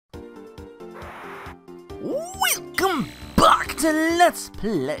Welcome back to Let's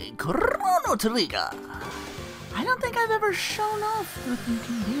Play Chrono Trigger. I don't think I've ever shown off what you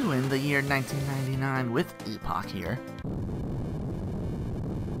can do in the year 1999 with Epoch here.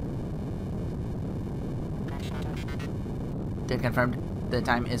 Did confirmed. The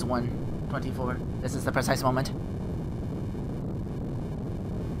time is 1:24. This is the precise moment.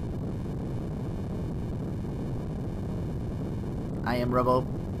 I am Robo.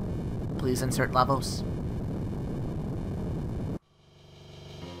 Please insert Lavos.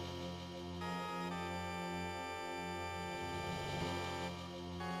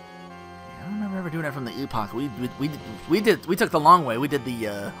 I don't remember ever doing it from the Epoch. We took the long way. We did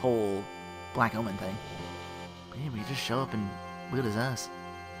the whole Black Omen thing. But yeah, we just show up and loot as us.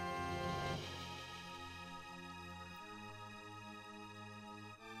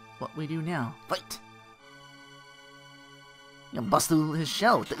 What we do now? Fight! You can bust through his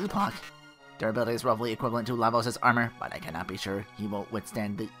shell with the Epoch. Durability is roughly equivalent to Lavos' armor, but I cannot be sure we will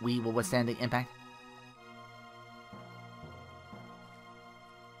withstand the impact.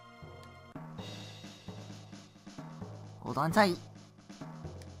 Hold on tight.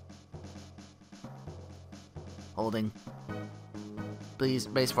 Holding. Please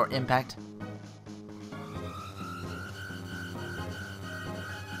brace for impact.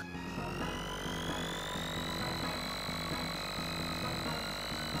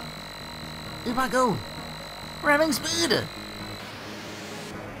 Epoch, go! We're having speed!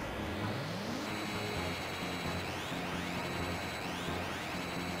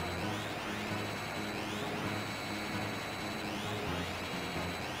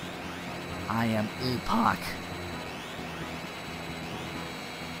 I am Epoch.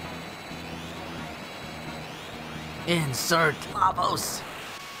 Insert Lavos!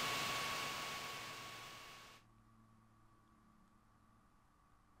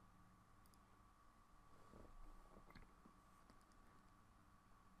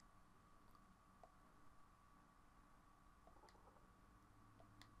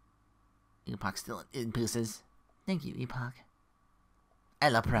 Epoch still in pieces. Thank you, Epoch.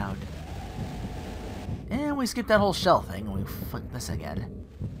 Ella proud. And we skipped that whole shell thing and we flip this again.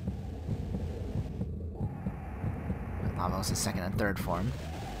 With Lavos' second and third form.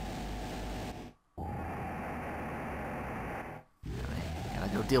 Gotta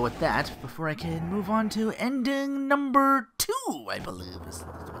go deal with that before I can move on to ending number 2, I believe is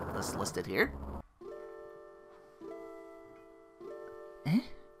what's listed here. Eh?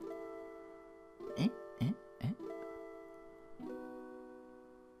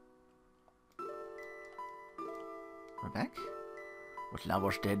 We're back. With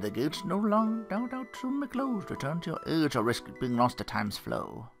Lavos dead, the gates no longer doubt out soon be closed. Return to your age or risk being lost to time's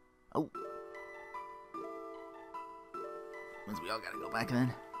flow. Oh. Means we all gotta go back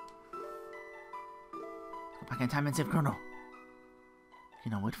then. Let's go back in time and save Chrono.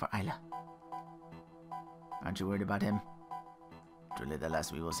 You know, wait for Isla. Aren't you worried about him? Truly the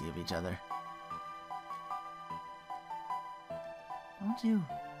last we will see of each other. Don't you?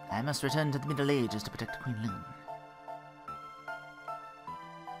 I must return to the Middle Ages to protect Queen Lune.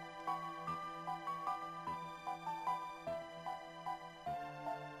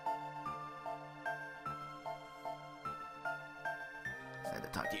 Decided to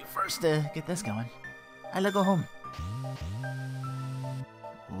talk to you first to get this going. I'll go home.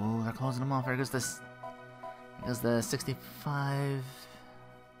 Oh, they're closing them off. There goes this. There goes the 65.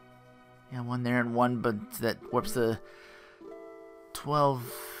 Yeah, one there and one, but that warps the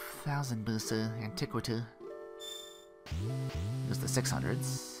 12,000 boost to Antiquity. There's the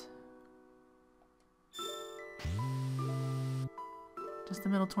 600s. Just the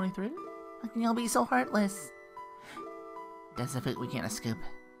middle 23? How can y'all be so heartless? That's a fate we can't escape.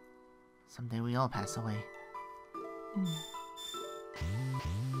 Someday we all pass away.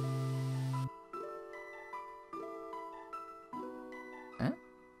 Huh?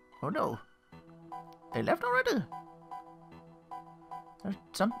 Oh no. They left already? There's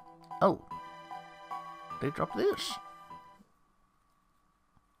some... Oh. They dropped this.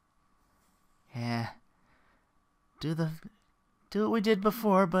 Yeah. Do what we did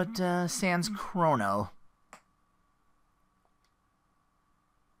before, but sans Chrono.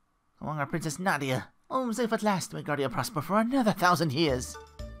 Come along, our Princess Nadia. Home safe at last. May Guardia prosper for another 1,000 years.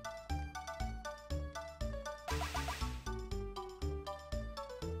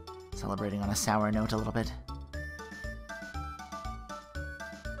 Celebrating on a sour note a little bit.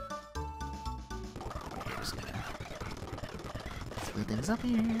 Just gonna speed things up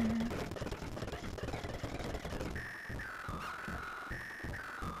here.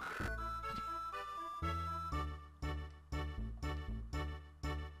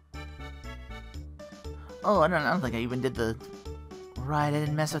 Oh, I don't think I even did the... Right, I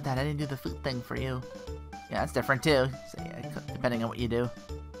didn't mess with that. I didn't do the food thing for you. Yeah, that's different too. So yeah, depending on what you do.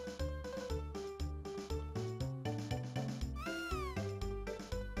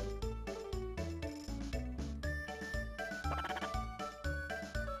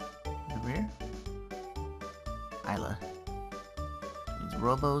 Over here? Isla. These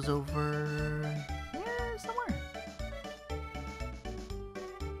Robos over here somewhere.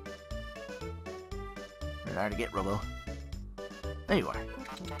 Where'd I already get Robo? There you are.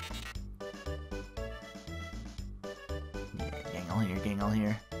 Yeah, gang all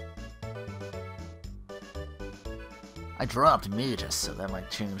here. I dropped Magus, so that might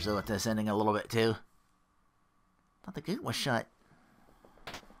change with this ending a little bit too. Thought the gate was shut.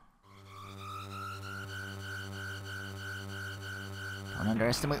 Don't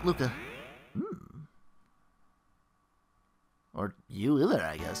underestimate Luca. Or you either,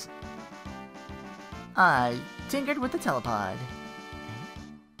 I guess. I tinkered with the telepod.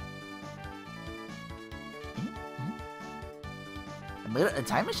 A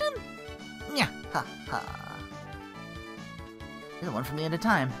time machine? Yeah, ha ha. You're the one from the end of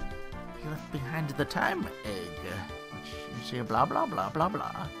time. You left behind the time egg. Which is here blah blah blah blah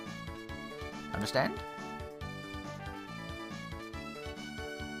blah. Understand?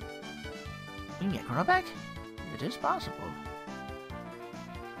 We can get Chrono back? It is possible.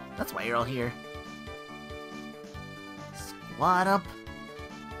 That's why you're all here. Squad up.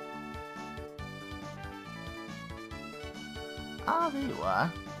 Ah, there you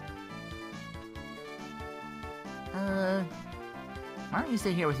are. Why don't you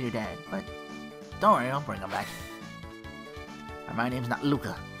stay here with your dad? But don't worry, I'll bring him back. And my name's not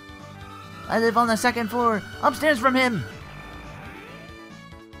Luca. I live on the second floor, upstairs from him.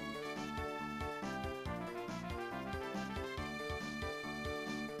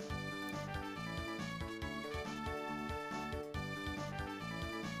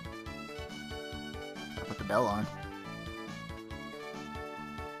 I'll put the bell on.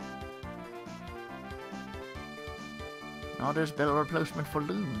 Order's bell replacement for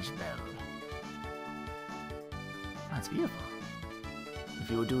Loon's bell. That's beautiful.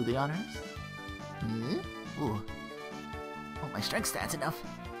 If you would do the honors. Yeah? Ooh. Oh, my strength stat's enough.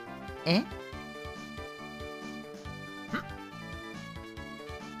 Eh?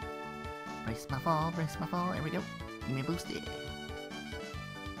 Brace my fall, brace my fall. There we go. Give me a boost. Yeah.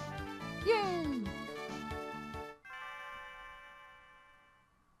 Yay!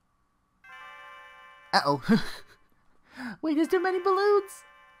 Uh-oh. Wait, there's too many balloons!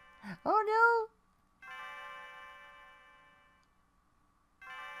 Oh no!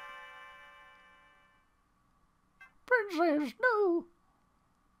 Princess, no!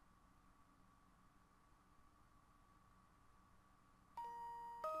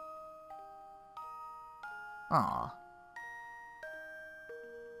 Aw.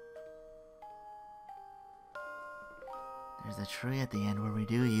 There's a tree at the end where we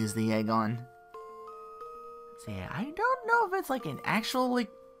do use the egg on. So yeah, I don't know if it's like an actual like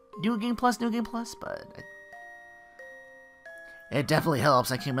New Game Plus, but it definitely helps.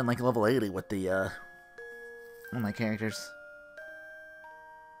 I came in like level 80 with the one of my characters.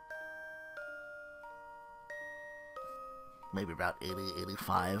 Maybe about 80,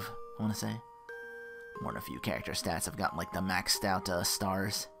 85, I want to say. More than a few character stats. I've gotten like the maxed out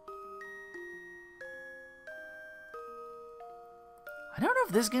stars. I don't know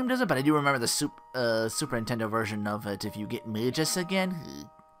if this game does it, but I do remember the Super Nintendo version of it. If you get Magus again,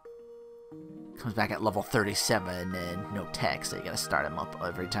 he comes back at level 37 and no tech, so you gotta start him up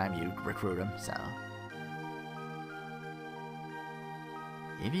every time you recruit him, so.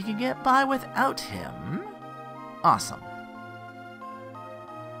 If you can get by without him, awesome.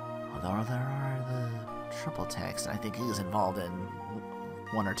 Although there are the triple techs, I think he's involved in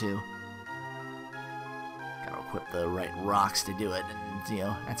one or two. Gotta equip the right rocks to do it, and you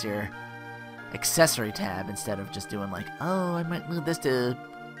know, that's your accessory tab instead of just doing like, oh, I might move this to,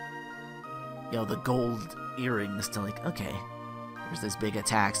 you know, the gold earrings to like, okay, there's this big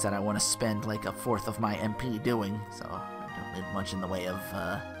attacks that I want to spend like a fourth of my MP doing, so I don't need much in the way of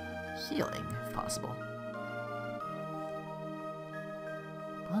healing if possible.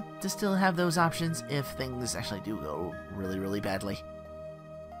 But to still have those options if things actually do go really, really badly.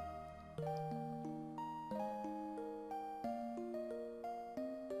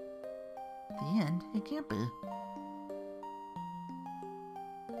 The end? It can't be.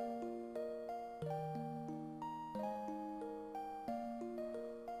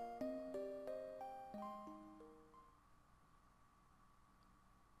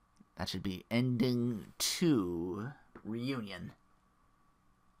 That should be ending 2, reunion.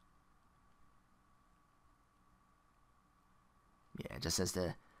 it just says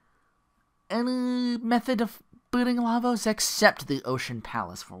the any method of booting Lavos except the Ocean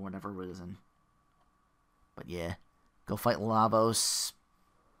Palace for whatever reason. But yeah, go fight Lavos.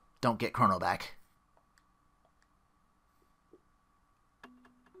 Don't get Chrono back.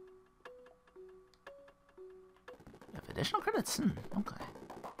 You have additional credits? Okay.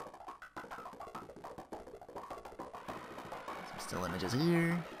 Some still images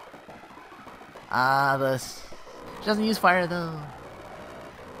here. She doesn't use fire though.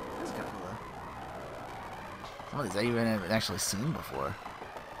 That's kind of cool though. Some of these I even haven't actually seen before.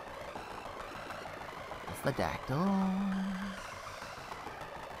 That's the Dactyl.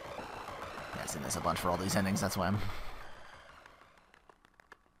 Yeah, I've seen this a bunch for all these endings, that's why I'm...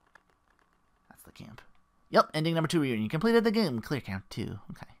 That's the camp. Yep, ending number 2 reunion. You completed the game. Clear count 2.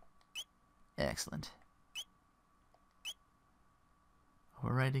 Okay. Excellent.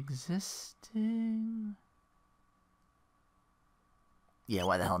 Override existing. Yeah,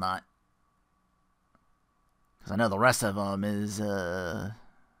 why the hell not? Because I know the rest of them is gonna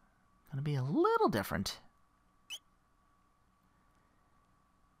be a little different.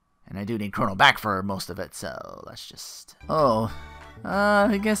 And I do need Chrono back for most of it, so let's just... Oh,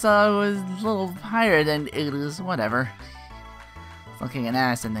 I guess I was a little higher than it is. Whatever. Looking an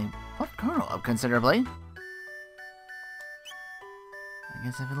ass and they bumped Chrono up considerably. I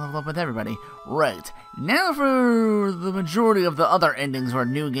guess I've leveled up with everybody. Right. Now for the majority of the other endings where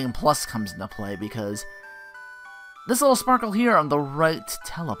New Game Plus comes into play, because this little sparkle here on the right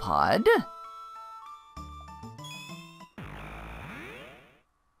telepod,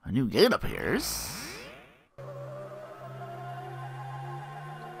 a new gate appears.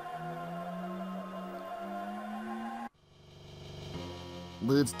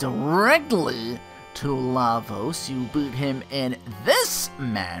 Leads directly to Lavos. You boot him in this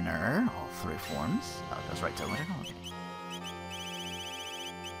manner. All 3 forms. Oh, it goes right to later. Okay.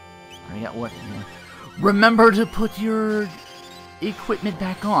 Already got what? Remember to put your equipment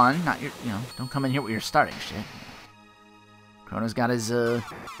back on. Not your, don't come in here with your starting shit. Chrono's got his,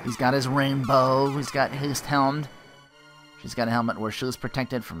 he's got his rainbow. He's got his helmet. She's got a helmet where she's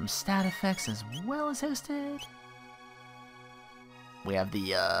protected from stat effects as well as hosted. We have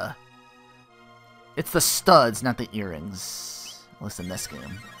the, it's the studs, not the earrings. At least in this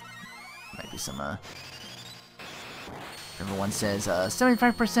game. Might be some, everyone says,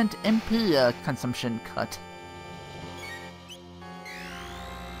 75% MP, consumption cut.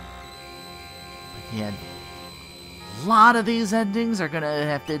 But yeah, a lot of these endings are gonna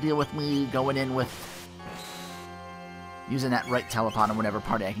have to deal with me going in with using that right telepod on whatever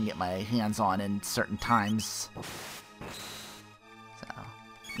party I can get my hands on in certain times.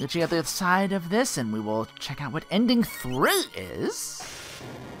 We'll check out the other side of this, and we will check out what ending 3 is.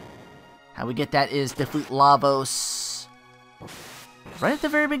 How we get that is defeat Lavos right at the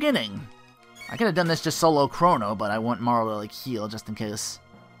very beginning. I could have done this just solo Chrono, but I want Maro to like heal just in case.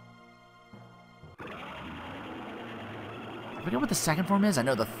 I forget what the second form is. I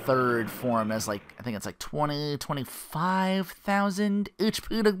know the third form is like, I think it's like 25,000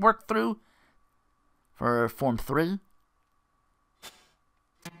 HP to work through for form 3.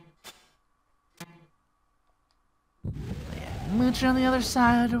 Mooch on the other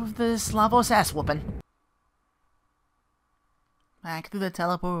side of this Lavos ass whooping. Back through the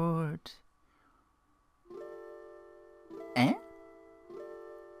teleport. Eh?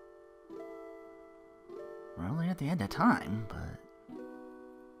 We're only at the end of time, but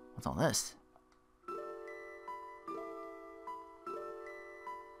what's all this?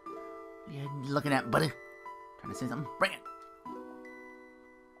 What are you looking at, buddy? Trying to say something? Bring it!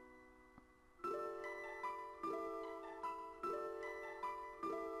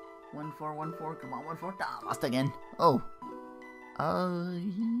 One four, come on, 1-4. Ah, lost again. Oh.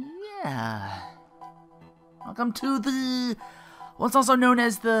 Yeah. Welcome to the, what's also known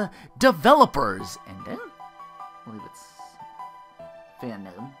as the developers ending. I believe it's fan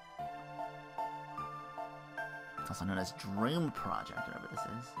name. It's also known as Dream Project, whatever this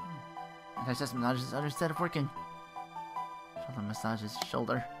is. Anti-stress massages instead of working. Shoulder massages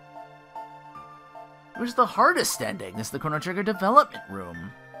shoulder. Which is the hardest ending? This is the Chrono Trigger development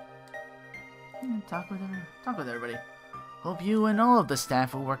room. Talk with everybody. Hope you and all of the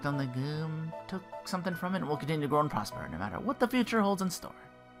staff who worked on the game took something from it and will continue to grow and prosper no matter what the future holds in store.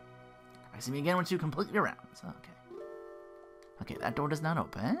 I see me again once you complete your rounds. Okay. Okay, that door does not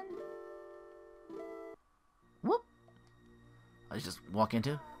open. Whoop. I just walk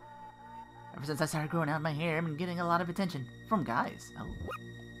into. Ever since I started growing out my hair, I've been getting a lot of attention from guys. Oh.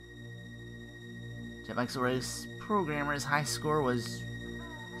 Jeff X-Ray's programmer's high score was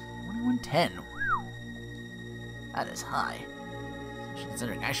 2110. That is high.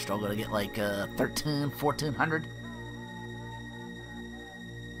 Considering I struggle to get like 1,400.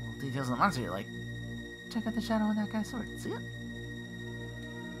 Details on the monster, you're like, check out the shadow on that guy's sword. See it?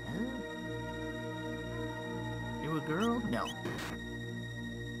 Oh. You a girl? No.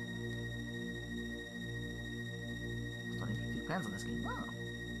 There's 22 pens on this game. Oh.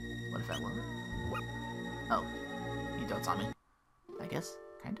 What if that was? Oh. He dotes on me. I guess.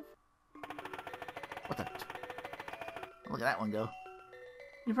 Kind of. What the? Look at that one go.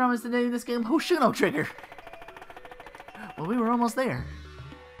 You promised to name this game Hoshino Trigger. Well, we were almost there.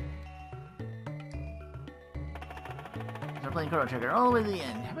 We're playing Chrono Trigger all the way to the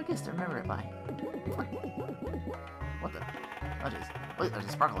end. Have a guess to remember it by. What the? Oh, jeez. Wait, there's a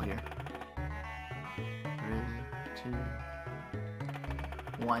sparkle here. 3,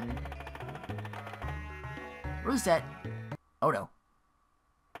 2, 1. Reset. Oh no.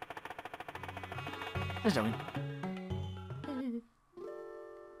 Just joking.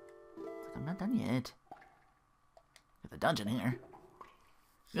 I'm not done yet. Get the dungeon here.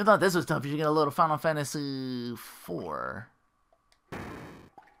 You thought this was tough, you should get a little Final Fantasy IV.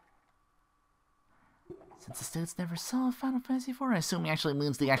 Since the students never saw Final Fantasy IV, I assume he actually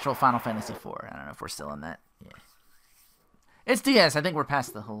means the actual Final Fantasy IV. I don't know if we're still on that. Yeah. It's DS. I think we're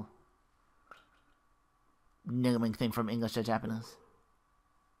past the whole naming thing from English to Japanese.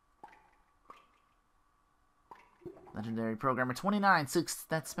 Legendary Programmer 29 seeks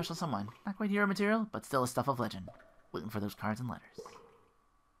that special someone. Not quite hero material, but still a stuff of legend. Waiting for those cards and letters.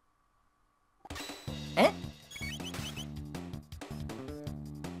 Eh?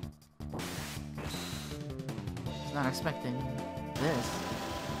 Was not expecting this.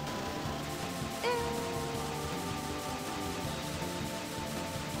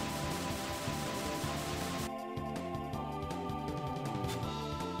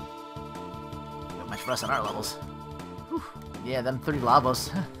 Not much for us on our levels. Whew. Yeah, them 3 Lavos.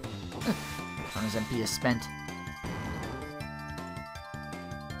 Chrono's MP is spent.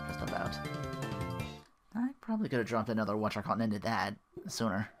 Just about. I probably could have dropped another whatchamacallit and ended that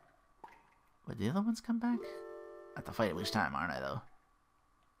sooner. Would the other ones come back? I have to fight it each time, aren't I, though?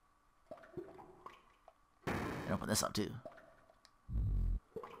 And open this up, too.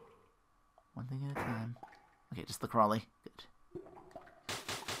 One thing at a time. Okay, just the Crawley. Good.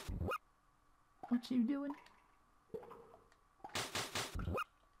 What you doing?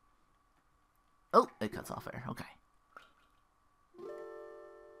 Oh, it cuts off there. Okay.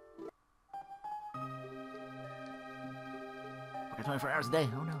 Working 24 hours a day.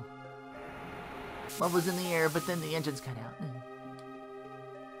 Oh, no. Love was in the air, but then the engines cut out.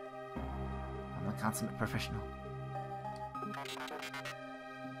 I'm a consummate professional.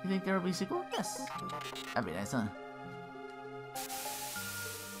 You think there will be a sequel? Yes. That'd be nice, huh?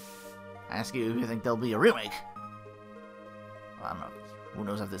 I ask you if you think there'll be a remake. Well, I don't know. Who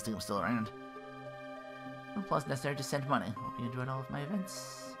knows if this thing is still around. No plus necessary to send money. Hope you enjoyed all of my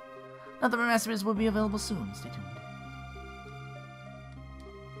events. Not that my masterpiece will be available soon. Stay tuned.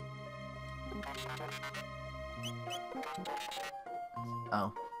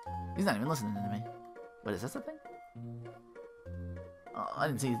 Oh. He's not even listening to me. But is this a thing? Oh, I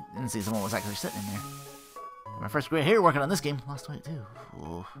didn't see someone was actually sitting in there. My first grade here working on this game. Lost weight too.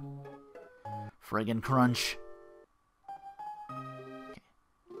 Ooh. Friggin' crunch. Okay.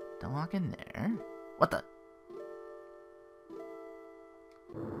 Don't walk in there. What the?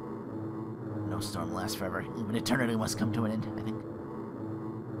 No storm lasts forever. Even eternity must come to an end, I think.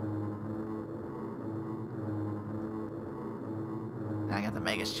 I got the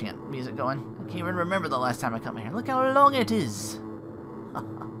Magus chant music going. I can't even remember the last time I come here. Look how long it is!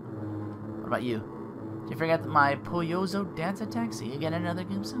 What about you? Did you forget my Poyozo dance attack? See you again in another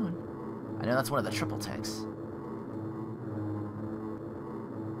game soon. I know that's one of the triple tags.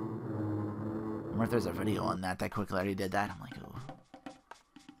 I wonder if there's a video on that quickly already did that. I'm like, oh.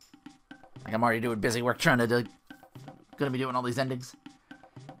 Like I'm already doing busy work trying to gonna be doing all these endings.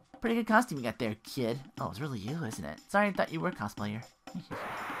 Pretty good costume you got there, kid. Oh, it's really you, isn't it? Sorry, I thought you were a cosplayer.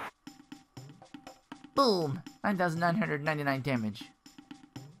 Boom! 9,999 damage.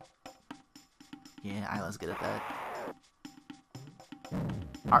 Yeah, Isla's good at that.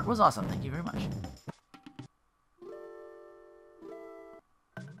 Art was awesome, thank you very much.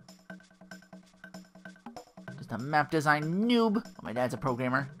 Just a map design noob. Oh, my dad's a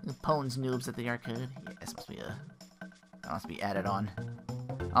programmer. Who pwns noobs at the arcade. Yeah, this must be that must be added on.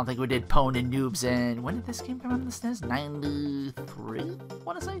 I don't think we did pwn and noobs in... When did this game come out on the SNES? 93? I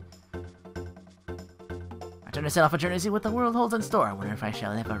want to say? I turn to set off a journey to see what the world holds in store. I wonder if I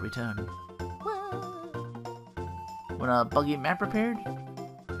shall ever return. When a buggy map prepared?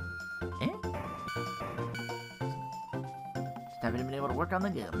 Eh? haven't been able to work on the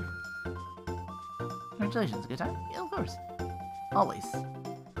game. Congratulations, good time? Yeah, of course. Always.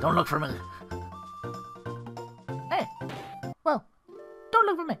 Don't look for me. Hey! Well, don't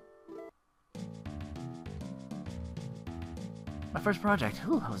look for me. My first project.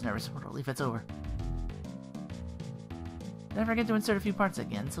 Whew, I was nervous. What a relief it's over. Did I forget to insert a few parts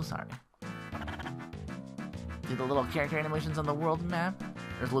again? So sorry. See the little character animations on the world map?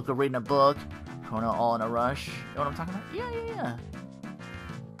 There's Luca reading a book. Chrono all in a rush. You know what I'm talking about? Yeah.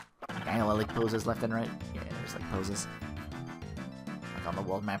 Like poses left and right. Yeah, there's like poses. Like on the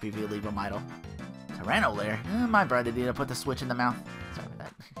world map if you leave them idle. Tyranno lair. My bright idea to put the switch in the mouth. Sorry about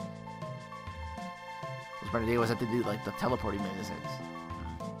that. His bright idea was to do like the teleporting moves.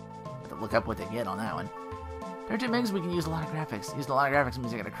 Have to look up what they get on that one. There are 2 megs we can use a lot of graphics. Used a lot of graphics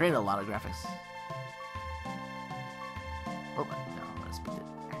means I gotta create a lot of graphics. Oh, no, I'm gonna speed it.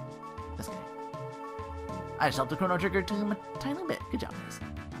 This guy. I just helped the Chrono Trigger tomb a tiny bit. Good job, guys.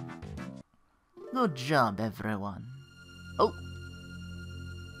 Good job, everyone. Oh!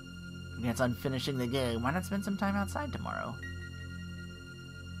 Congrats on finishing the game. Why not spend some time outside tomorrow?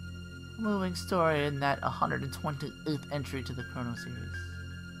 Moving story in that 128th entry to the Chrono series.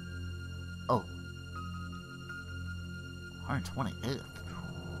 Oh. 128th?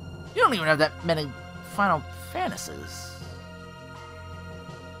 You don't even have that many Final Fantasies.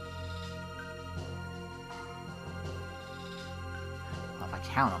 Well, if I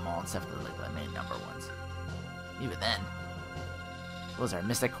count them all except for like the main number ones. Even then. Those are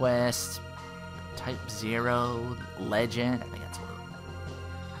Mystic Quest, Type 0, Legend. I think that's what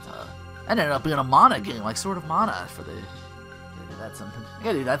that ended up being a mana game, like Sword of Mana for the. That's something. I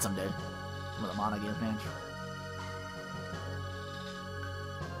gotta do that someday. Some of the mana games, man.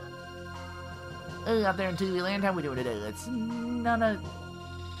 Hey, out there in TV Land, how we doing today? It's Nana.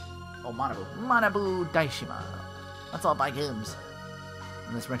 Oh, Manabu. Manabu Daishima. Let's all buy games.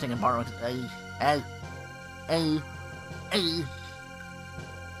 And this renting and borrowing. Hey. Not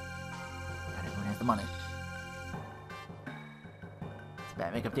everyone has the money. It's a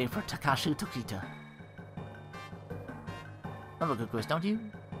bad makeup day for Takashi Tokita. Love a good quiz, don't you?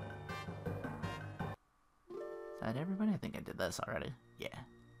 Is that everybody? I think I did this already. Yeah.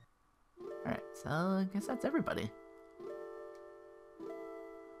 Alright, so I guess that's everybody.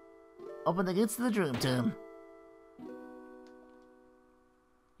 Open the gates to the Dream Tomb.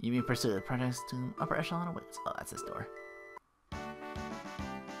 You may pursue the Paradise Tomb. Upper echelon awaits. Oh, that's this door.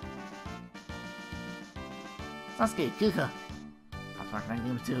 Sasuke, Kuka. Pops marking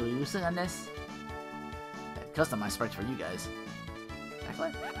games too. You sing on this? I customized sprites for you guys.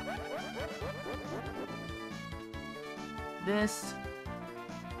 Exactly. This.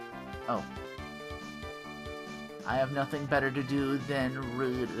 Oh. I have nothing better to do than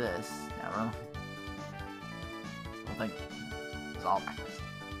read this. Yeah, well. The whole thing is all backwards.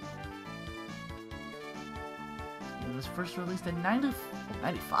 It was first released in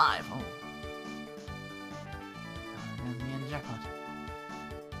 95. Oh. And the end jackpot.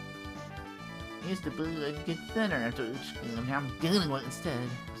 I used to get thinner after each game. Now I'm gaining weight instead.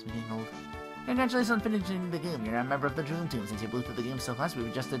 Must be getting old. Congratulations on finishing the game. You're a member of the Dream Team. Since you blew through the game so fast, we've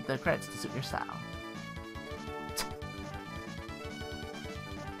adjusted the credits to suit your style.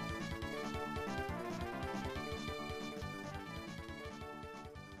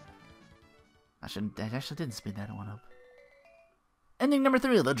 I actually didn't speed that one up. Ending number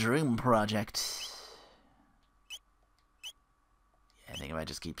 3 of the Dream Project. Yeah, I think if I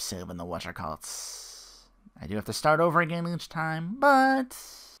just keep saving the whatchamacallits. I do have to start over again each time, but...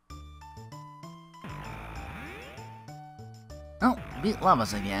 Oh, beat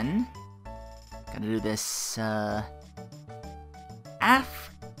Lavos again. Gotta do this,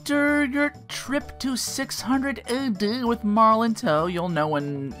 after your trip to 600 AD with Marl in tow. You'll know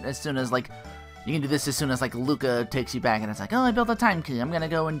when, as soon as, like, you can do this as soon as, like, Luca takes you back and it's like, oh, I built a time key, I'm gonna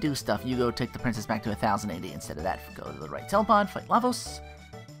go and do stuff. You go take the princess back to 1000 AD. Instead of that, go to the right telepod, fight Lavos.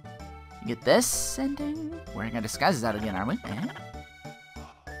 You get this ending. Wearing our disguises out again, aren't we? Eh?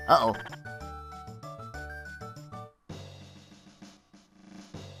 Uh-oh.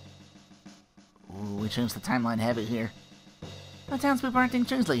 Ooh, we changed the timeline heavy here. The townspeople are acting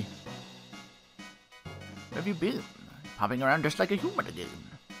strangely. Where have you been? Popping around just like a human again.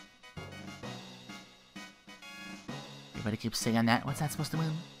 Everybody keeps saying that. What's that supposed to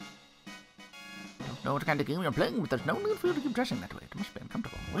mean? Don't know what kind of game you're playing, but there's no need for you to keep dressing that way. It must be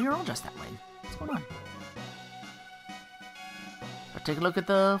uncomfortable. Well, you're all dressed that way. What's going on? But take a look at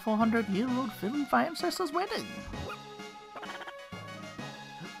the 400-year-old film of our ancestors' wedding.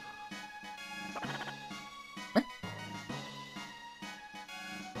 Eh?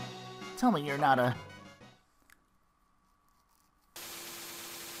 Tell me you're not a...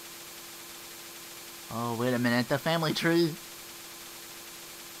 Oh, wait a minute, the family tree.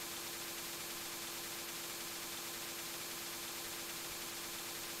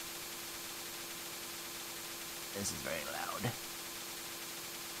 This is very loud.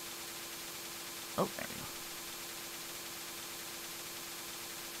 Oh, there we go.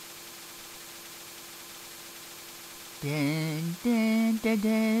 Dun, dun, dun,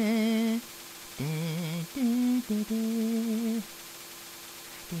 dun. Dun, dun, dun, dun.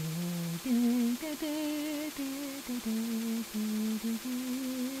 Dun, dun, dun, dun, dun, dun, dun, dun,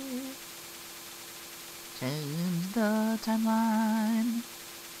 dun. Change the timeline.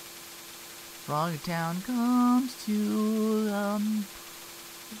 Frog Town comes to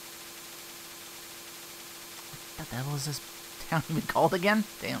what the hell is this town even called again?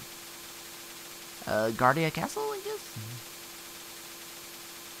 Damn. Guardia Castle, I guess?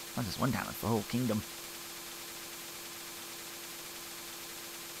 Not just one town, it's the whole kingdom.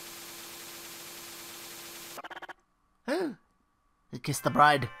 Oh, he kissed the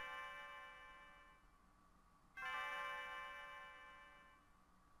bride.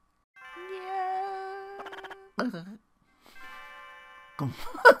 Yeah.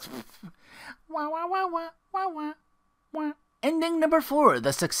 Wah, wah, wah, wah, wah, wah, wah. Ending number 4,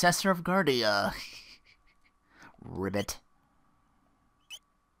 the successor of Guardia. Ribbit.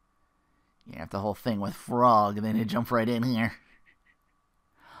 Yeah, the whole thing with Frog, and then he jump right in here.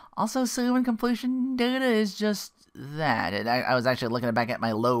 Also, save and completion data is just that. I was actually looking back at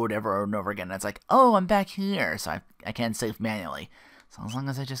my load over and over again, and it's like, oh, I'm back here, so I can save manually. So as long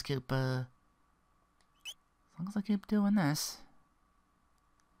as I just keep, as long as I keep doing this,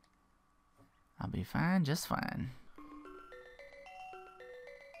 I'll be fine, just fine.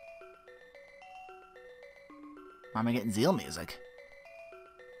 Why am I getting Zeal music?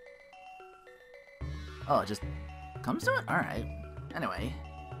 Oh, it just comes to it? Alright. Anyway.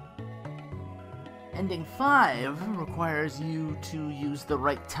 Ending 5 requires you to use the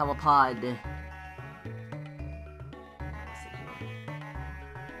right telepod.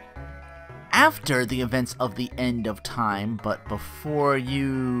 After the events of the end of time, but before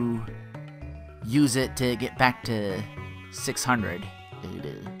you use it to get back to 600.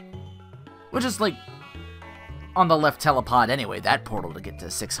 Which is like on the left telepod anyway, that portal to get to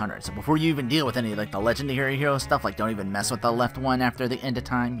 600. So before you even deal with any like the legendary hero stuff, like don't even mess with the left one after the end of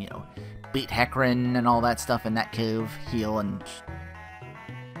time, you know, beat Hecarim and all that stuff in that cave, heal and...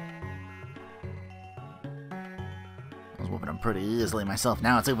 I was whooping him pretty easily myself.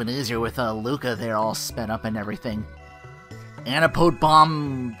 Now it's even easier with Luca there all sped up and everything. Antipode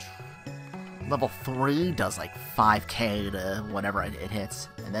Bomb level 3 does like 5k to whatever it hits.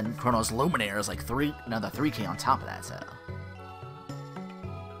 And then Chrono's Luminaire is like another 3k on top of that, so...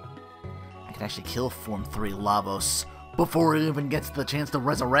 I could actually kill Form 3 Lavos before he even gets the chance to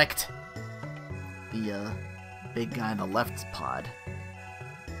resurrect the big guy in the left pod.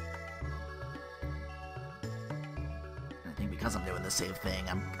 I think because I'm doing the same thing,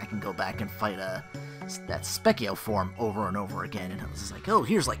 I can go back and fight that Specchio form over and over again, and it was just like, oh,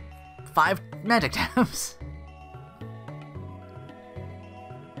 here's like 5 magic tabs.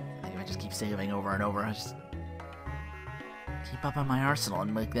 I think if I just keep saving over and over, I just keep up on my arsenal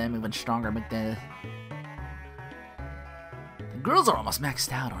and make them even stronger, make the girls are almost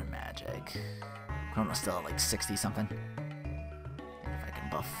maxed out on magic. Chrono's still at like 60 something. And if I can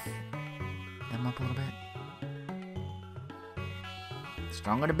buff them up a little bit.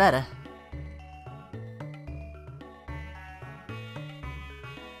 Stronger the better.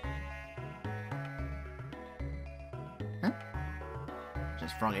 Huh?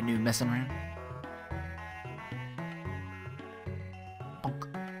 Just Frog a new messing around. Bonk.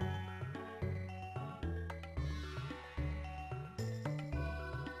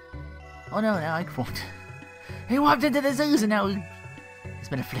 Oh no, now I walked. He walked into the zoos and now he's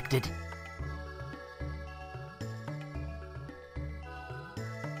been afflicted.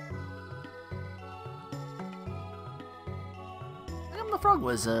 How come the frog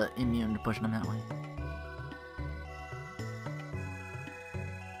was immune to pushing him that way?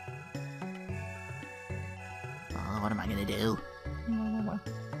 Oh, what am I gonna do?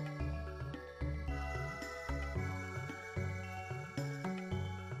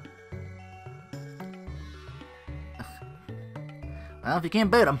 Well, if you can't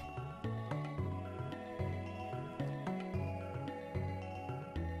beat him.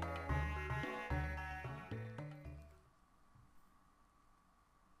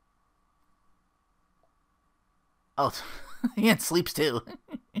 Oh, he sleeps too.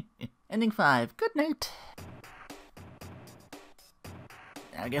 Ending 5. Good night.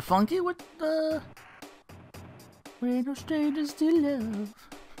 Now get funky with the... We're no strangers to love.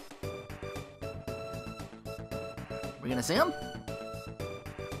 We gonna see him?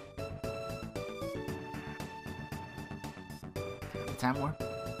 Time warp.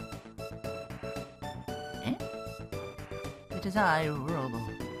 Eh? It is I, Robo.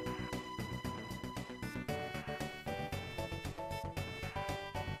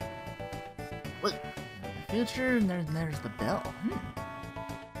 Look, future, and there's the bell.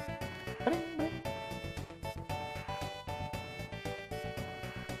 Ba-ding, ba-ding.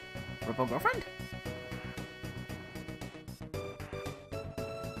 Robo girlfriend?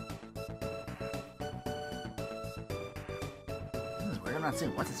 This is weird. I'm not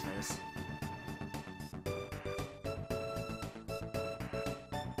seeing what's his face.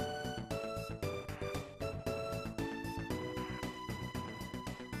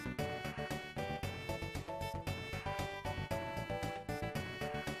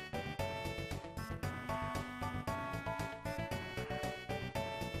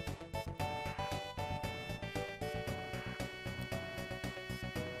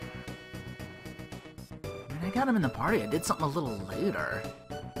 I got him in the party. I did something a little later.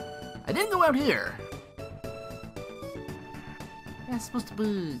 I didn't go out here. Yeah, it's supposed to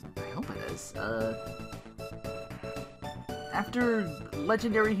be... I hope it is. After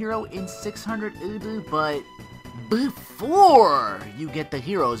Legendary Hero in 600 Udu, but before you get the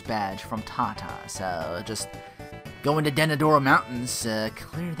Hero's Badge from Tata. So just go into Denadora Mountains,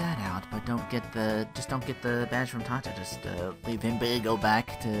 clear that out, but don't get the badge from Tata. Just leave him be, go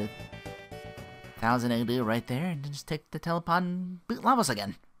back to 1000 AD right there, and just take the telepod and boot Lavos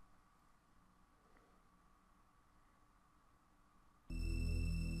again.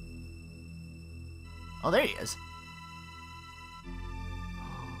 Oh, there he is.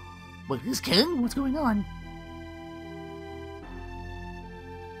 Wait, he's king? What's going on?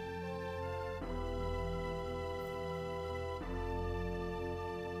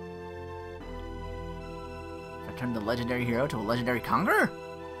 If I turn the legendary hero to a legendary conqueror?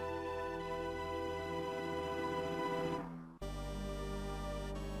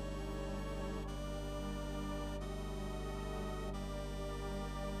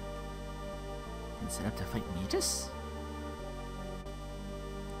 Set up to fight Magus?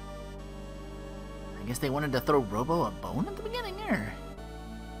 I guess they wanted to throw Robo a bone at the beginning here.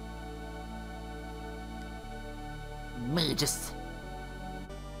 Magus.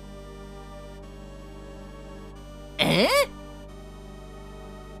 Eh?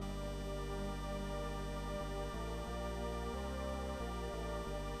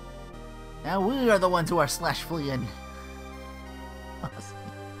 Now we are the ones who are slash fleeing.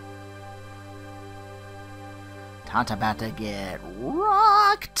 Tata about to get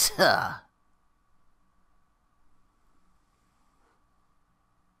rocked. Okay,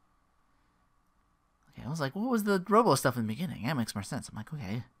 I was like, what was the Robo stuff in the beginning? That makes more sense. I'm like,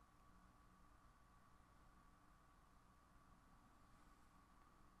 okay.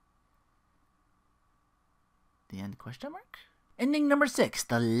 The end question mark? Ending number 6,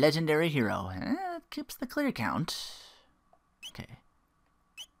 the legendary hero. It keeps the clear count. Okay.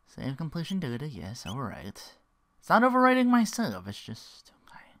 Save completion data, yes, alright. It's not overwriting my save, it's just...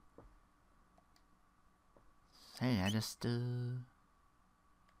 okay. Hey, I just, Oop,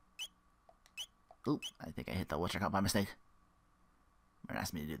 I think I hit the whatchamacallit by mistake. It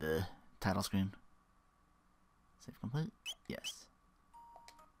asked me to do the title screen. Save complete? Yes.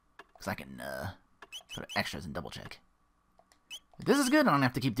 Because I can, put extras and double check. If this is good, I don't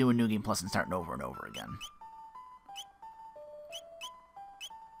have to keep doing New Game Plus and starting over and over again.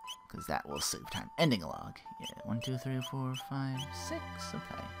 Because that will save time. Ending a log. Yeah, 1, 2, 3, 4, 5, 6.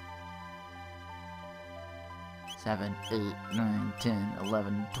 Okay. 7, 8, 9, 10,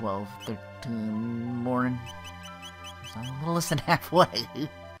 11, 12, 13 more. So I'm a little less than halfway.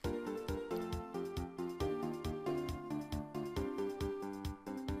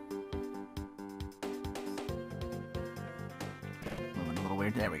 Moving a little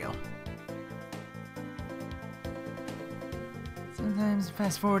weird. There we go. Sometimes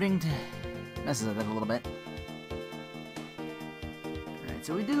fast forwarding messes with it a little bit. Alright,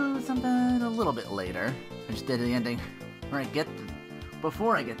 so we do something a little bit later. I just did the ending where I get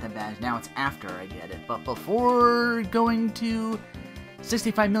before I get the badge. Now it's after I get it. But before going to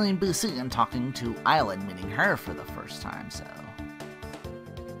 65 million BC and talking to Island, meeting her for the first time, so.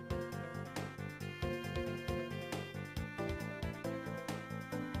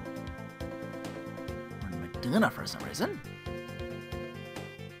 We're in Medina for some reason.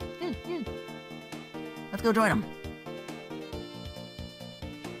 Let's go join them.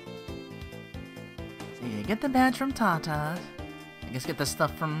 So you get the badge from Tata. I guess get the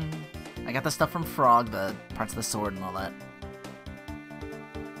stuff from... I got the stuff from Frog, the parts of the sword and all that.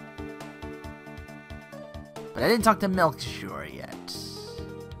 But I didn't talk to Melchior yet. He's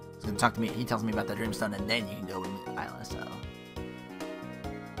gonna talk to me. He tells me about the Dreamstone, and then you can go and meet Isla. So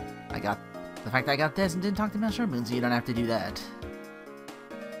I got the fact that I got this and didn't talk to Melchior means you don't have to do that.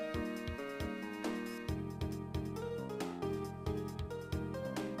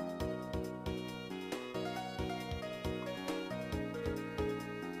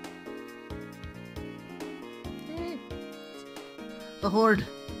 The Horde.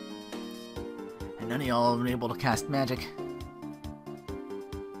 And none of y'all have been able to cast magic.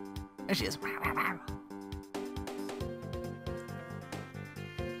 There she is. I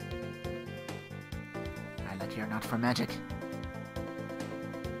like you're not for magic.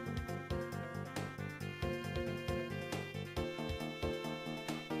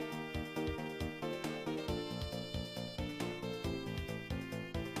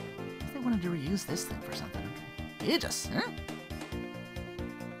 If they wanted to reuse this thing for something. You just, huh?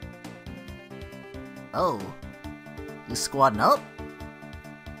 Oh, you squadding up?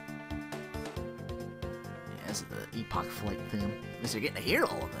 Yeah, this is the Epoch Flight theme. At least you're getting to hear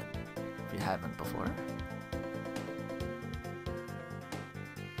all of it, if you haven't before.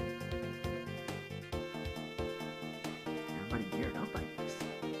 Everybody geared up, I guess.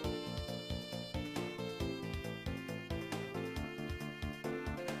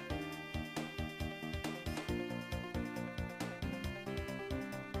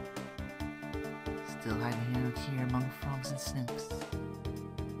 Still hiding out here among frogs and snakes.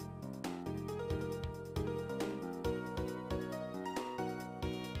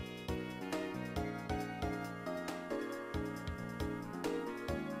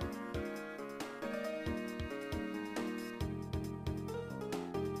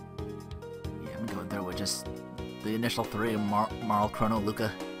 Yeah, I'm going there with just the initial three of Marl, Chrono,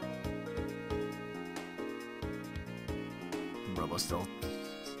 Luca. Robo's still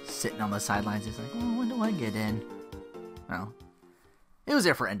sitting on the sidelines. He's like, oh, when do I get in? Well, it was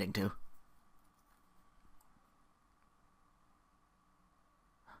there for ending too.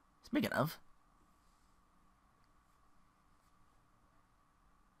 Speaking of,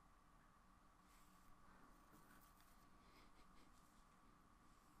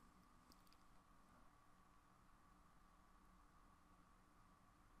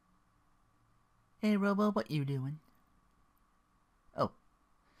 hey Robo, what you doing? Oh,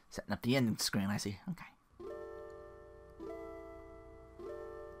 setting up the ending screen, I see. Okay.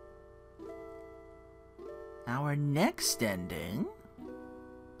 Our next ending?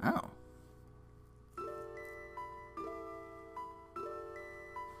 Oh.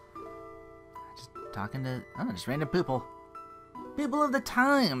 Just talking to, just random people. People of the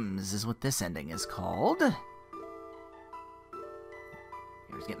Times is what this ending is called.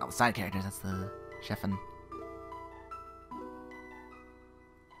 Here's getting all the side characters. That's the chef and...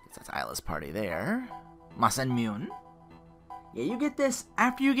 That's Isla's party there. Masa and Mune. Yeah, you get this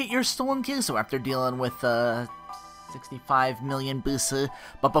after you get your stolen key, so after dealing with 65 million busu,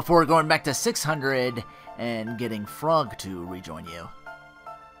 but before going back to 600 and getting Frog to rejoin you.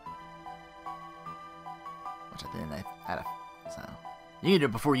 Which at the end I had a... So, you can do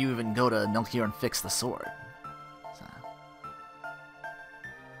it before you even go to Melchior and fix the sword. So.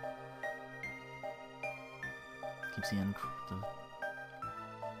 Keep seeing the...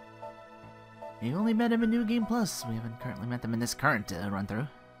 We only met him in New Game Plus. We haven't currently met them in this current run-through.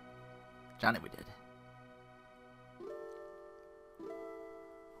 Johnny we did.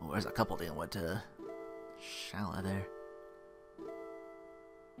 Oh, there's a couple dealing with Shala there.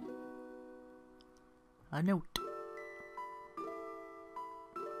 A note.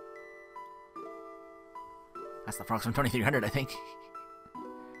 That's the frogs from 2300, I think.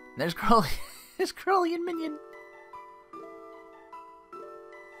 There's Crowley. There's Crowley and Minion.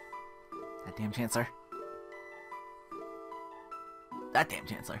 That damn Chancellor. That damn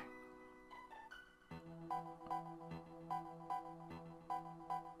Chancellor.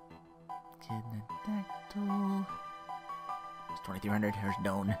 Kidnadactyl. There's 2300. There's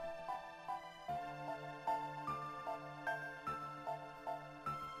Doan.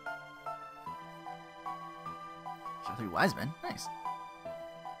 Show 3 wise men. Nice.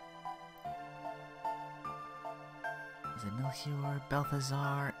 Is it Melchior,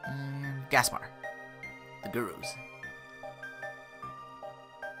 Balthazar, and Gaspar? The gurus.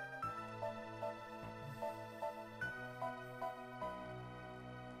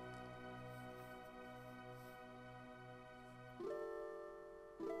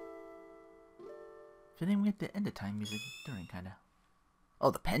 Didn't we get the end of time music during, kinda?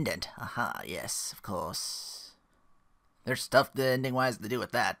 Oh, the pendant. Aha, yes, of course. There's stuff ending-wise to do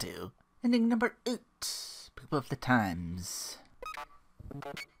with that, too. Ending number 8. People of the Times.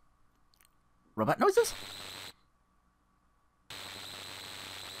 Robot noises?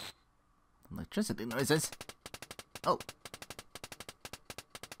 Some electricity noises. Oh.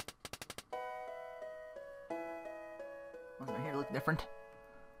 Why does my hair look different?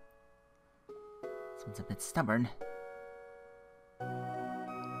 This one's a bit stubborn.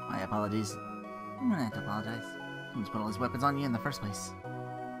 My apologies. I'm gonna have to apologize. Who's put all these weapons on you in the first place?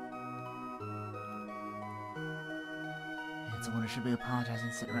 It's a wonder should be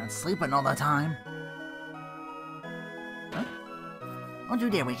apologizing, sitting around sleeping all the time. Huh? Don't you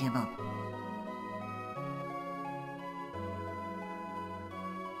dare wake him up.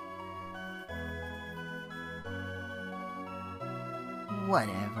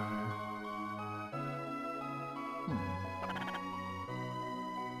 Whatever.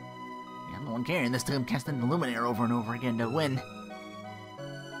 Yeah, I'm the one carrying this time, casting the Luminaire over and over again to win.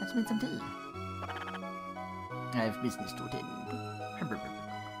 Let's win some too. I have business to attend.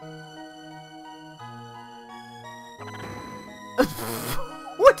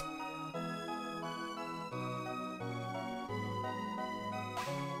 What?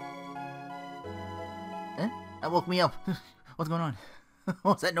 Eh? That woke me up. What's going on?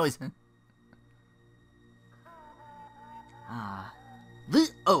 What's that noise? The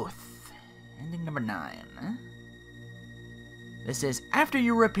Oath. Ending number 9. Huh? This says, after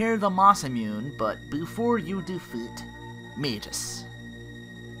you repair the Moss Immune, but before you defeat Magus.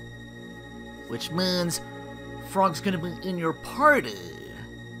 Which means Frog's gonna be in your party.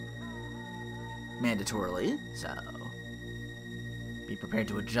 Mandatorily, so be prepared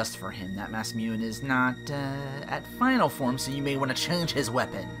to adjust for him. That Mass Immune is not at final form, so you may want to change his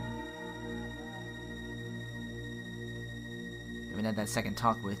weapon. I haven't had that second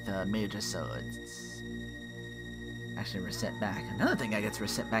talk with Magus, so it's actually reset back. Another thing that gets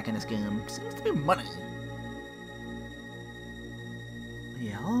reset back in this game seems to be money.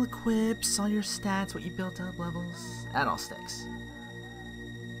 Yeah, all equips, all your stats, what you built up, levels, that all sticks.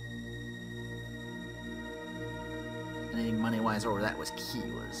 Anything money-wise over that was key,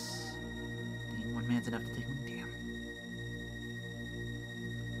 was getting one man's enough to take one. Damn.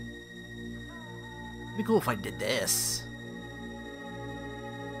 It'd be cool if I did this.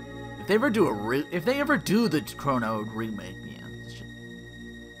 If they ever do the Chrono remake, yeah,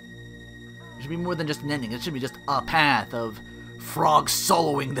 it should be more than just an ending. It should be just a path of Frog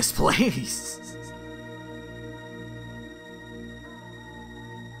soloing this place.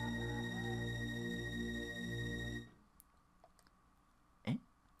 Eh?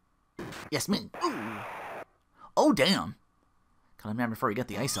 Yes, me. Ooh. Oh, damn. Cut him down before he got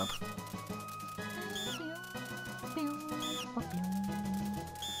the ice up.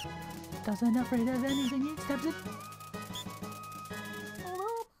 Doesn't afraid of anything he steps it.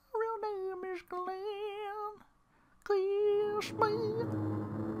 Hello, my real name is Glenn. Kiss me.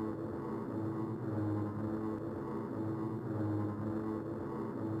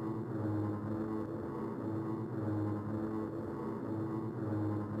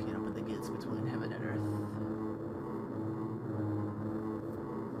 Can't open the gates between heaven and earth.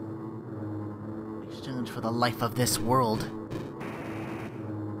 In exchange for the life of this world.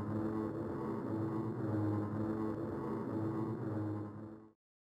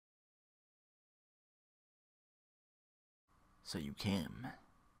 So you came.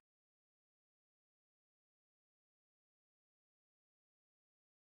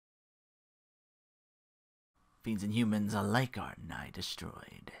 Fiends and humans alike are nigh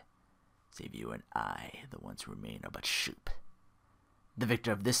destroyed. Save you and I, the ones who remain, are but sheep. The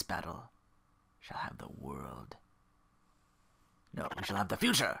victor of this battle shall have the world. No, we shall have the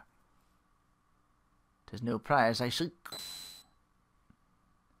future. 'Tis no prize I seek.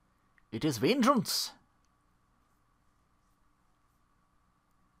 It is vengeance.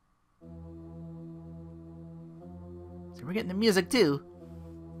 So we're getting the music too.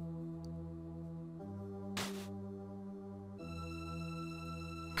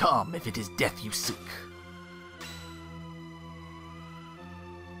 Come, if it is death you seek.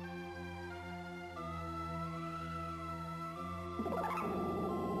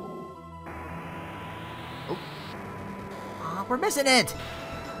 Oh. Oh, we're missing it!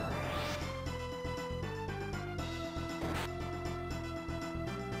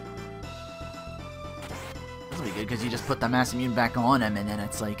 This'll be good, because you just put the Mass Immune back on him, and then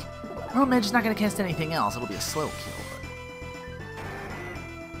it's like, well, Mage's not going to cast anything else. It'll be a slow kill.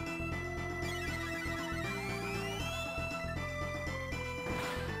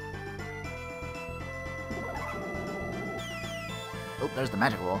 Oh, there's the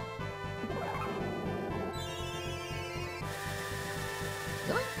magic wall.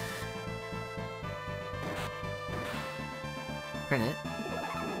 Really? Credit.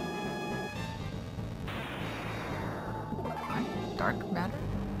 Dark matter?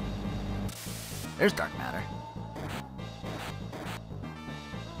 There's dark matter.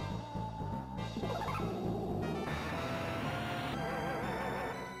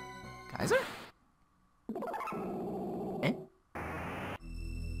 Kaiser? Eh?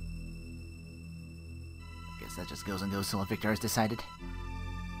 Guess that just goes and goes till a victor is decided.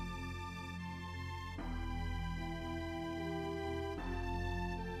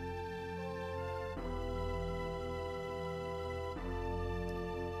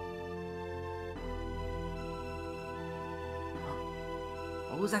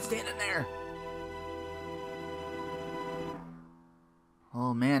 Who's that standing there?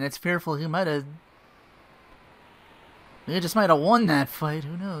 Oh man, it's fearful. He just might have won that fight.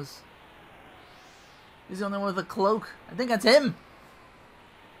 Who knows? He's the only one with a cloak. I think that's him.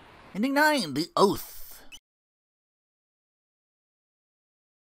 Ending 9, the Oath.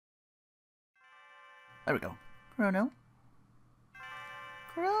 There we go. Chrono.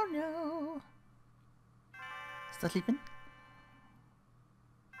 Chrono. Still sleeping?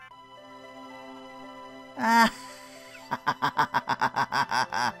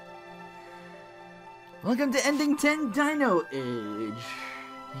 Welcome to Ending 10 Dino Age.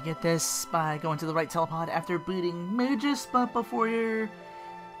 You get this by going to the right telepod after beating Magus, but before you're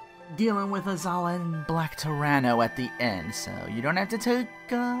dealing with Azala and Black Tyranno at the end. So you don't have to take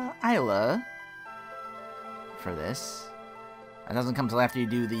Isla for this. It doesn't come till after you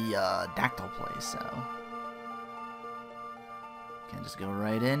do the Dactyl play, so you can just go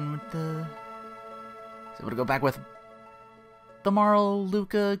right in with the... So we'll go back with the Marl,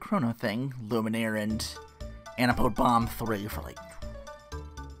 Luca, Chrono thing, Luminaire, and Antipode Bomb 3 for like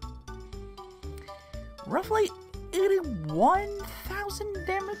roughly 81,000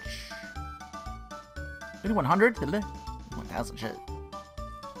 damage? 8,100? 1,000 shit.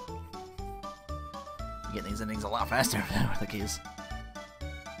 You get these endings a lot faster if that were the case.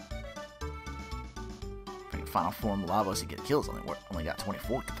 Freaking Final Form Lavos, you get kills, only got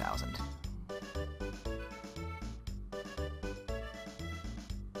 24,000.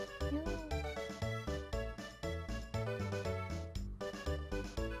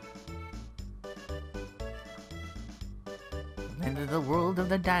 Into the world of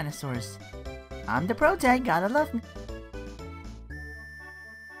the dinosaurs. I'm the pro tag, gotta love me.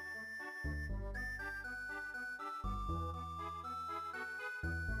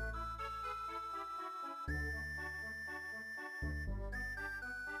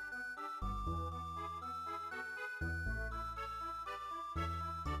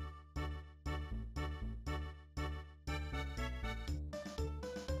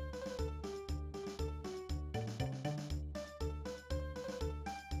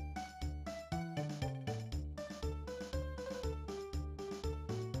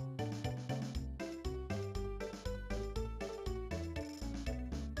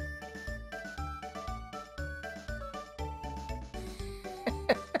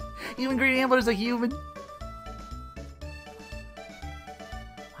 Even Green Ambler's a human.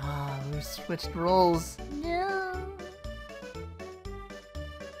 Ah, we switched roles. No.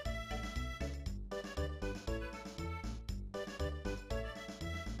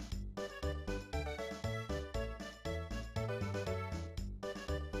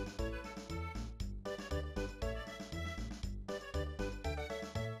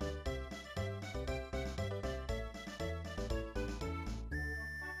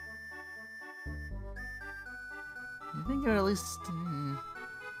 I think they're at least...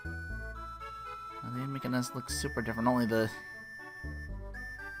 they're making us look super different. Only the...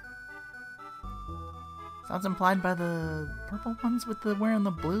 Sounds implied by the purple ones with the wearing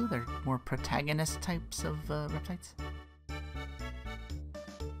the blue. They're more protagonist types of reptiles.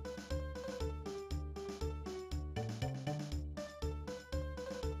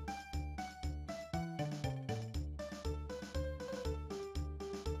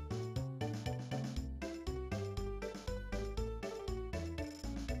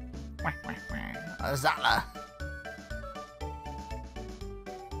 Azala.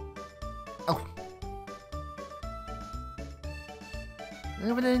 Oh.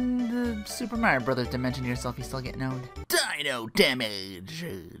 Even in the Super Mario Brothers dimension yourself, you still get owned. Dino damage.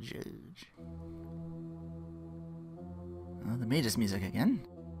 Oh, the Magus music again.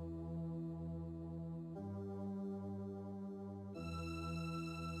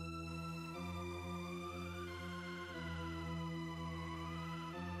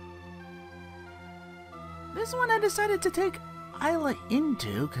 This one I decided to take Isla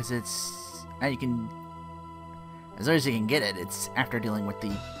into, because it's... Now you can... As long as you can get it, it's after dealing with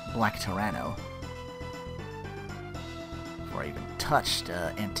the Black Tyranno. Before I even touched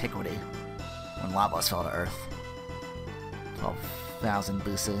Antiquity, when Lavos fell to Earth. 12,000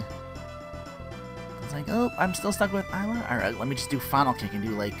 Busa. It's like, oh, I'm still stuck with Isla? Alright, let me just do Final Kick and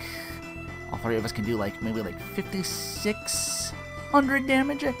do, like, all three of us can do, like, maybe, like, 5,600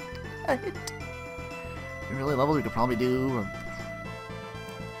 damage a hit. If we really level, we could probably do, or,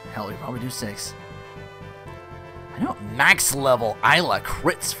 hell, we could probably do 6. I know max level Isla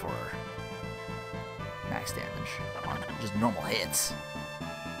crits for max damage on just normal hits.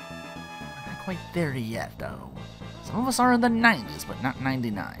 We're not quite there yet, though. Some of us are in the 90s, but not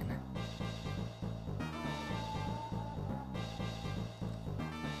 99.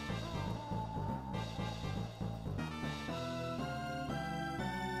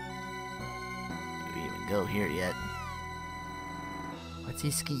 Do we even go here yet? What's he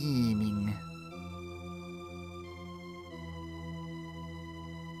scheming?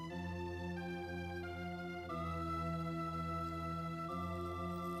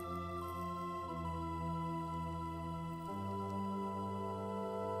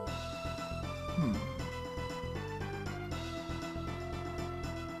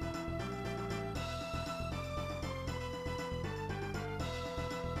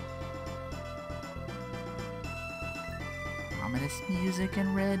 Ominous music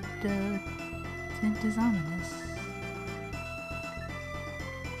and red tint is ominous.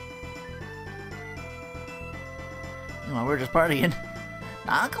 You know, we're just partying.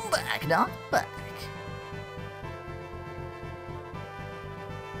 Knock 'em back, knock back.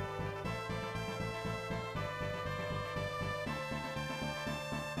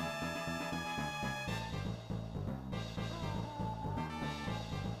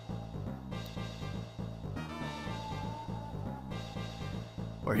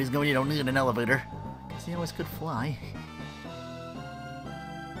 Where he's going, you don't need an elevator. Guess he always could fly.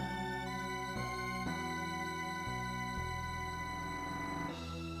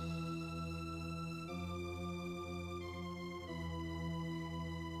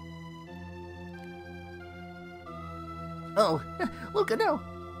 Oh, look, no.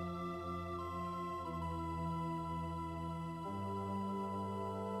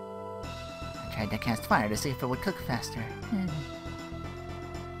 I tried to cast fire to see if it would cook faster.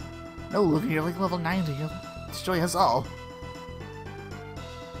 No, look, you're like level 90. You'll destroy us all.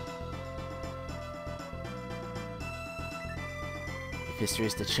 If history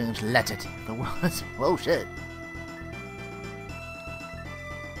is to change, let it. The world is... Whoa, shit.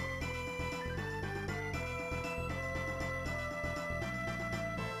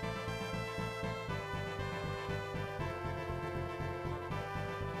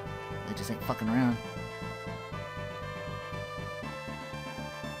 They just ain't fucking around.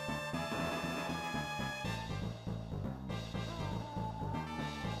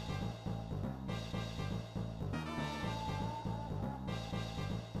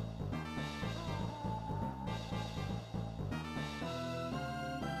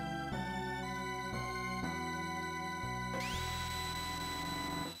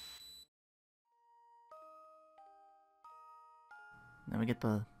 Then we get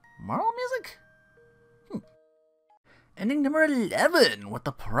the moral music? Ending number 11 with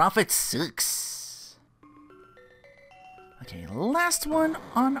the Prophet 6. Okay, last one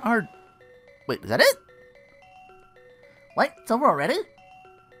on our... Wait, is that it? What? It's over already?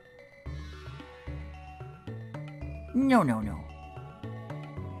 No, no, no.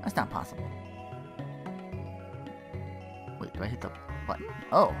 That's not possible. Wait, do I hit the button?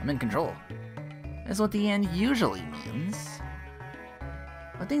 Oh, I'm in control. That's what the end usually means.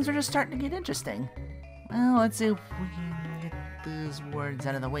 But things are just starting to get interesting. Well, let's see if we can get these words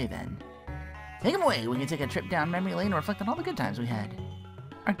out of the way then. Take them away! We can take a trip down memory lane and reflect on all the good times we had.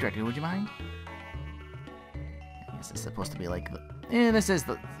 Art director, would you mind? I guess it's supposed to be like the... this is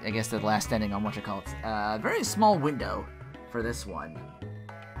the... I guess the last ending on what you call it. Very small window for this one.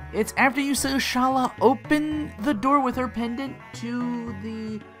 It's after you see Shala open the door with her pendant to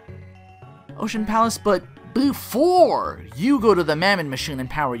the Ocean Palace, but before you go to the Mammon Machine and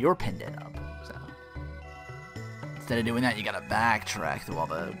power your pendant up. So instead of doing that, you gotta backtrack through all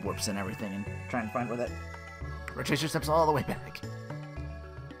the warps and everything and try and find where that retrace your steps all the way back.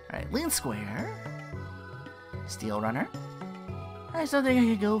 Alright, Lean Square. Steel Runner. I still think I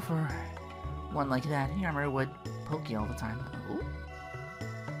could go for one like that. Your armor would poke you all the time. Ooh.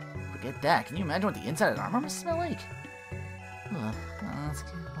 Forget that. Can you imagine what the inside of the armor must smell like? Ugh, well, that's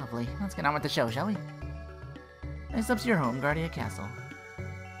lovely. Let's get on with the show, shall we? Nice up to your home, Guardia Castle.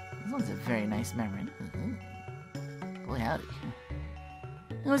 This one's a very nice memory. Boy, howdy.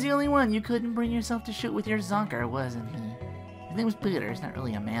 It was the only one you couldn't bring yourself to shoot with your zonker, wasn't he? His name was Peter. He's not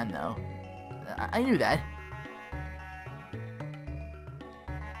really a man, though. I knew that. What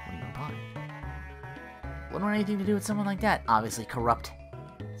do you imply? Wouldn't want anything to do with someone like that. Obviously corrupt.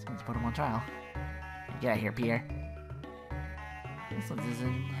 Someone's put him on trial. Get out of here, Pierre. This one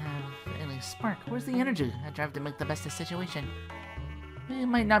doesn't have any spark. Where's the energy I drive to make the best of the situation? It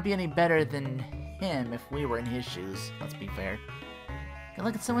might not be any better than him if we were in his shoes, let's be fair. Good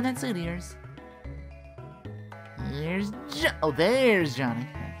luck at someone that suit of yours. There's Johnny.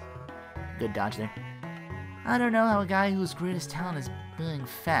 Good dodge there. I don't know how a guy whose greatest talent is being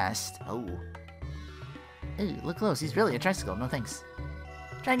fast. Oh. Ooh, look close. He's really a tricycle. No thanks.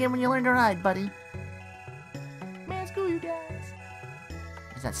 Try again when you learn to ride, buddy. Man, screw you guys.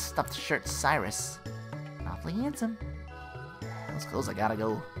 There's that stuffed shirt, Cyrus. Awfully handsome. Those clothes, I gotta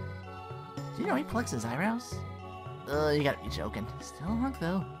go. Do you know he plucks his eyebrows? You gotta be joking. Still a hunk,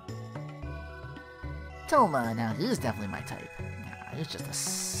 though. Toma, now he's definitely my type. Nah, he's just a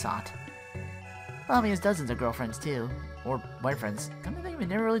sot. Bobby has dozens of girlfriends, too. Or boyfriends. Come to think of it,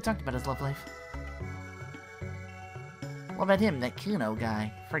 never really talked about his love life. What about him, that Chrono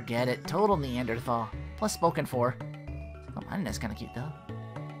guy? Forget it. Total Neanderthal. Plus spoken for. Oh, I think that's kinda cute, though.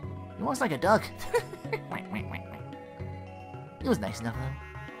 He walks like a duck. He was nice enough,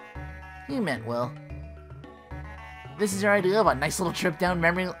 though. He meant well. This is your idea of a nice little trip down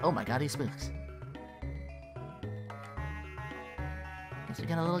memory... Oh my god, he spooks. Guess we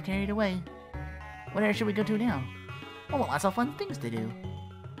got a little carried away. What area should we go to now? Oh, well, lots of fun things to do.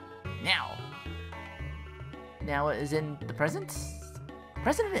 Now. Now is in the present?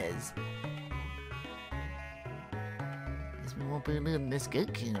 Present it is. Guess we won't be in this good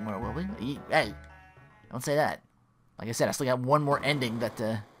anymore, will we? Hey, don't say that. Like I said, I still got one more ending that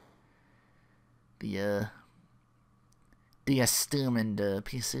the DS Steam and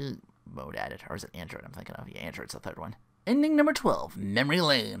PC mode added. Or is it Android I'm thinking of? Yeah, Android's the third one. Ending number 12, Memory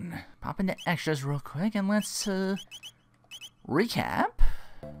Lane. Pop into extras real quick and let's recap.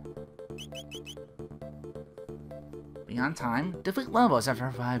 Beyond time. Defeat Lavos after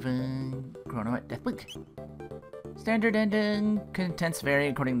reviving Chrono at Deathwing. Standard ending. Contents vary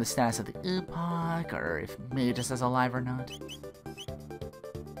according to the status of the epoch, or if Magus is alive or not.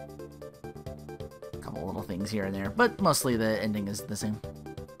 A couple little things here and there, but mostly the ending is the same.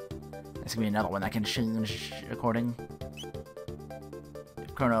 There's gonna be another one that can change according.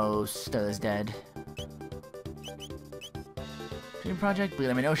 If Chrono still is dead. Dream Project, Bleed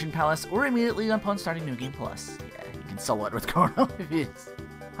in Ocean Palace, or immediately upon starting New Game Plus. Yeah, you can solo it with Chrono if he's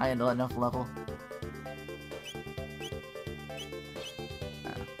high enough level.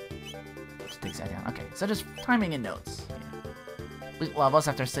 Just takes that down. Okay, so just timing and notes. Beat Lavos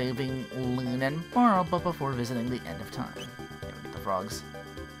after saving Loon and Borrow, but before visiting the end of time. Yeah, we get the frogs.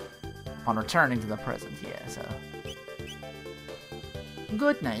 Upon returning to the present, yeah, so.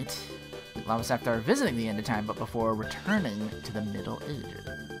 Good night. Beat Lavos after visiting the end of time, but before returning to the Middle Ages.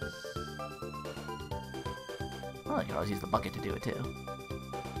 Well, you can always use the bucket to do it, too.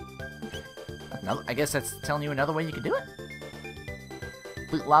 I guess that's telling you another way you could do it.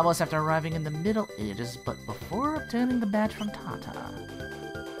 Beat Lavos after arriving in the Middle Ages, but before obtaining the badge from Tata.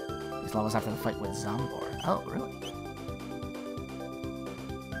 Beat Lavos after the fight with Zombor. Oh, really?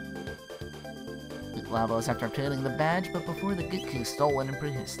 Beat Lavos after obtaining the badge, but before the Gitku stolen in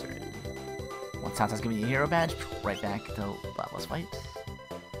prehistory. Once Tata's giving you a hero badge, right back to Lavos fight.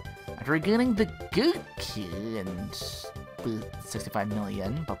 After regaining the Gitku and 65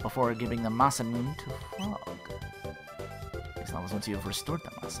 million, but before giving the Masamune to Frog. These Lavos once you have restored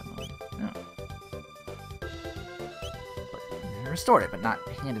the Masamune. Oh. But you restored it, but not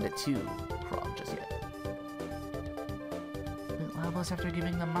handed it to Frog just yet. Lavos after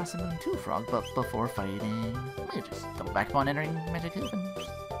giving the Masamune to Frog, but before fighting Magus. Double back upon entering Magic Heavens.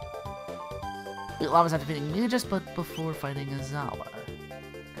 Beat Lavos after defeating Magus, but before fighting Azala.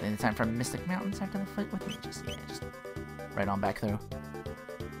 And then the time for Mystic Mountains after the fight with Magus. Yeah, just right on back through.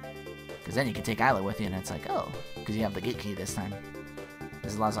 Because then you can take Isla with you, and it's like, oh, because you have the Gate Key this time.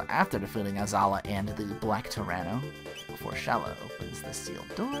 This allows after defeating Azala and the Black Tyranno, before Shallow opens the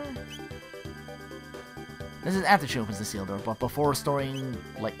sealed door. This is after she opens the sealed door, but before restoring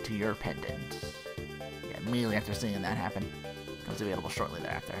light to your pendant. Yeah, immediately after seeing that happen. Comes available shortly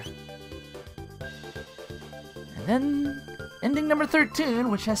thereafter. And then ending number 13,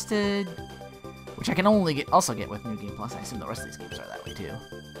 which has to... which I can only also get with New Game Plus. I assume the rest of these games are that way too.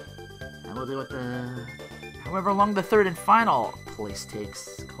 And we'll do it the... however long the third and final place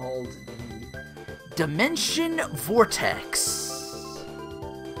takes, called the Dimension Vortex.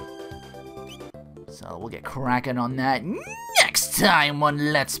 So we'll get cracking on that next time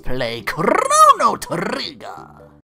on Let's Play Chrono Trigger.